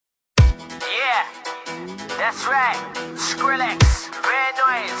That's right, Skrillex, Rare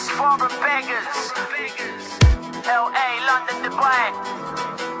Noise, Foreign Beggars, LA, London, Dubai.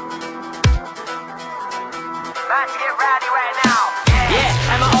 About to get rowdy right now. Yeah,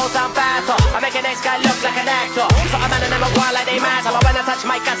 I'm an old-time fighter. I make an next guy look like an actor. So I'm man and I'm a wild like they matter. But when I touch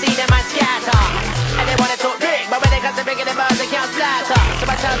mic, I see them and scatter. And they wanna talk big, but when they come to bigger the birds, they can't splatter. So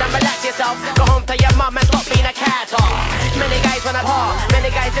I tell them, relax yourself, go home to your mum and stop being a catter. Many guys wanna par, many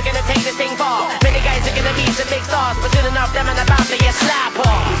guys are gonna take this thing far. Many guys are gonna be some big stars, but soon enough them and about to get slapper.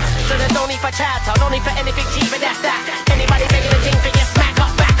 So there's no need for chatter, no need for anything cheap, and that's that. Anybody making a thing for you, smack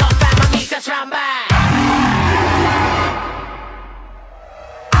up, back up, fam, my meat just round back.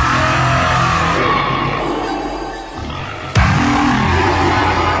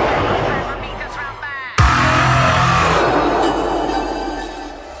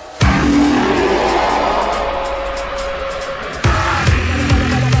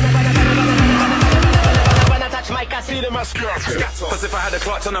 As if I had a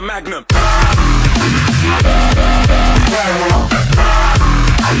clutch on a Magnum.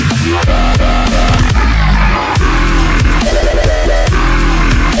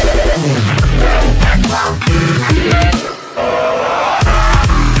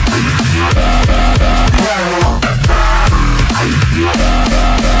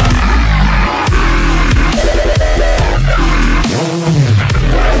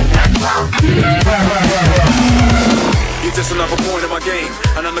 Just another point in my game,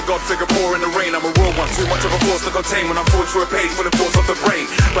 and I'm the god figure poor in the rain. I'm a real one, too much of a force to contain. When I'm forged through a page full of thoughts off the brain.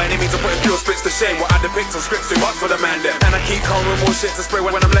 By any means I'm putting pure spits to shame. What I depict on scripts too much for the man them. And I keep calm with more shit to spray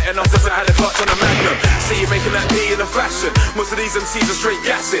when I'm letting off. Since I had a clutch on a Magnum. See you making that P in a fashion. Most of these MCs are straight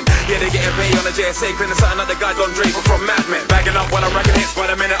gassing. Yeah, they getting paid on a JSA, pinning something like the guy Don Draper from Mad Men. Bagging up when I'm racking hits by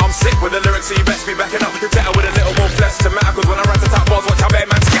the minute. I'm sick with the lyrics, so you best be backing up. You better with a little more flesh to matter. Cause when I write the top bars, watch how bad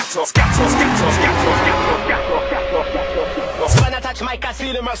man scatter. Scatter, scatter, scatter, scatter. When I touch mic, I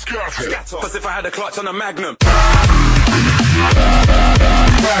see them as scatter. As if I had a clutch on a Magnum. As if I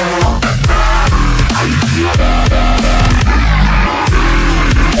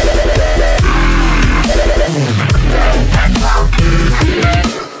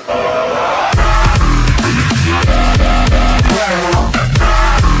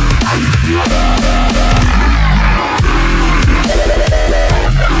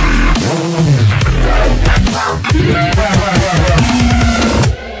had a clutch on a Magnum. When I touch mic,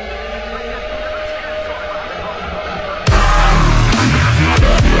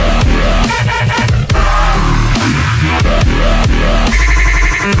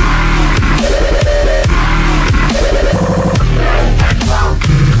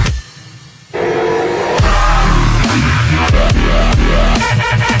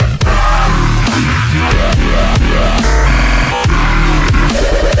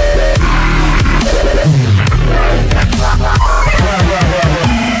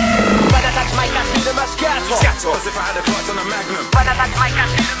 I see them as scatter. As if I had a clutch on a Magnum. When I touch mic, I see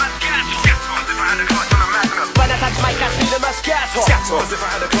them as scatter. As if I had a clutch on a Magnum. When I touch mic, I see them as scatter. As if I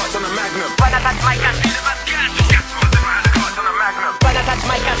had a clutch on a Magnum. When I touch mic, I see them as scatter. As if I had a clutch on a Magnum. When I touch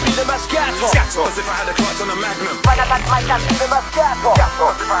mic, I see them as scatter. As if I had a clutch on a Magnum. When I touch mic, I see them as scatter.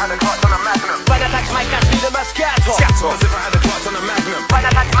 As if I had a clutch on a Magnum. When I touch mic, I see them as scatter. As if I had a clutch on a Magnum.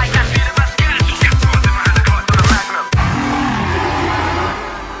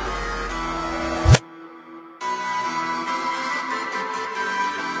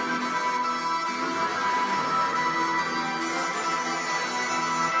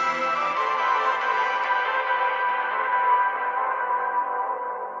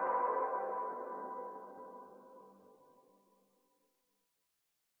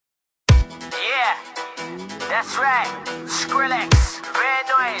 Yeah, that's right, Skrillex, Rare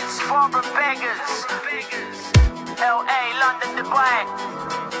Noise, Foreign Beggars, LA, London, Dubai.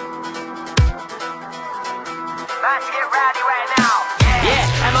 About to get rowdy right now. Yeah,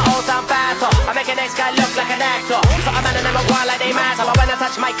 I'm an old-time fighter. I make an next guy look like an actor. So I'm man and I'm a wild like they matter. But when I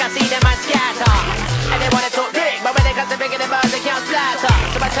touch mic, I see them and scatter. And they wanna talk big, but when they come to bigger the birds, they can't splatter.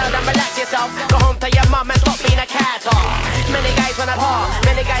 So I tell them, relax yourself, go home to your mum and stop being a catter. Many guys wanna par,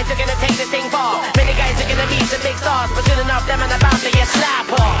 many guys are gonna take this thing far. Many guys are gonna be some big stars, but soon enough them and about to get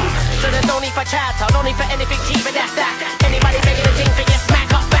slapper. So there's no need for chatter, no need for anything cheap, and that's that. Anybody making a thing for you,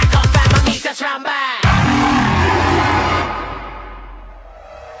 smack up, back up, fam, my meat just round back.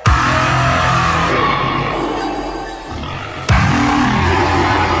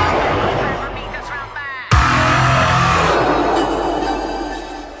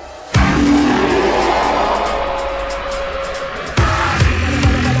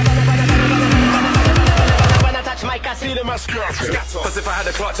 As if I had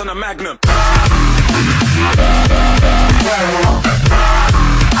a clutch on a Magnum.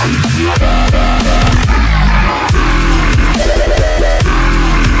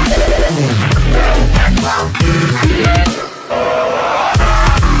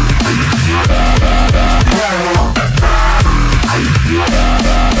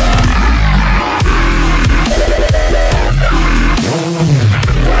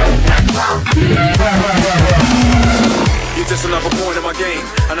 Just another point in my game,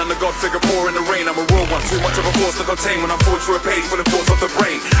 and I'm the god figure poor in the rain. I'm a real one, too much of a force to contain when I fall through a page full of thoughts of the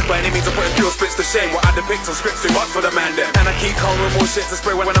brain. By any means I'm putting pure spits to shame. What I depict on scripts too much for the man there. And I keep calm with more shit to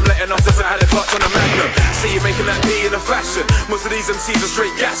spray when I'm letting off. Just I had a clutch on the magnum. See you making that P in a fashion. Most of these MCs are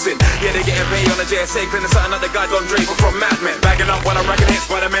straight gassing. Yeah, they getting paid on the JSA, cleaning something like the guy Don Draper from Mad Men. Bagging up while I'm racking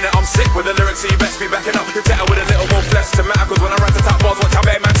hits by the minute. I'm sick with the lyrics, so you best be backing up. You tatter with a little more flesh to matter, cause when I write the top bars, watch how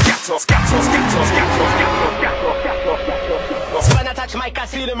bad man scatter, scatter, scatter, scatter, scatter, scatter. When I touch mic, I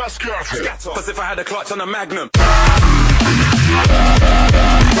see them as scatter. As if I had a clutch on a magnum.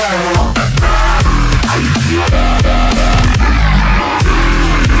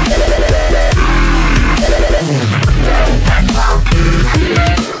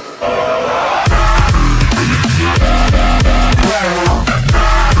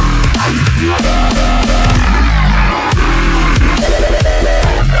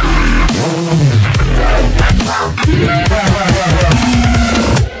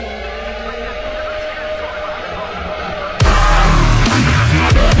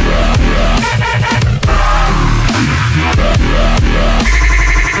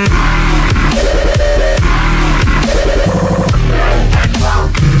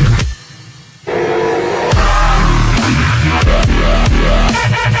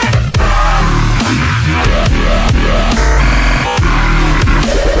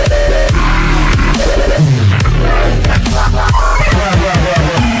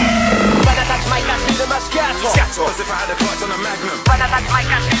 As if I had a clutch on a magnum. When I touch mic,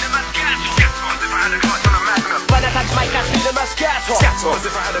 I see them as scatter. As if I had a clutch on a magnum. When I touch mic, I see them as scatter. As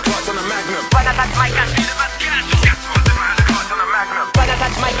if I had a clutch on a magnum. When I touch mic, I see them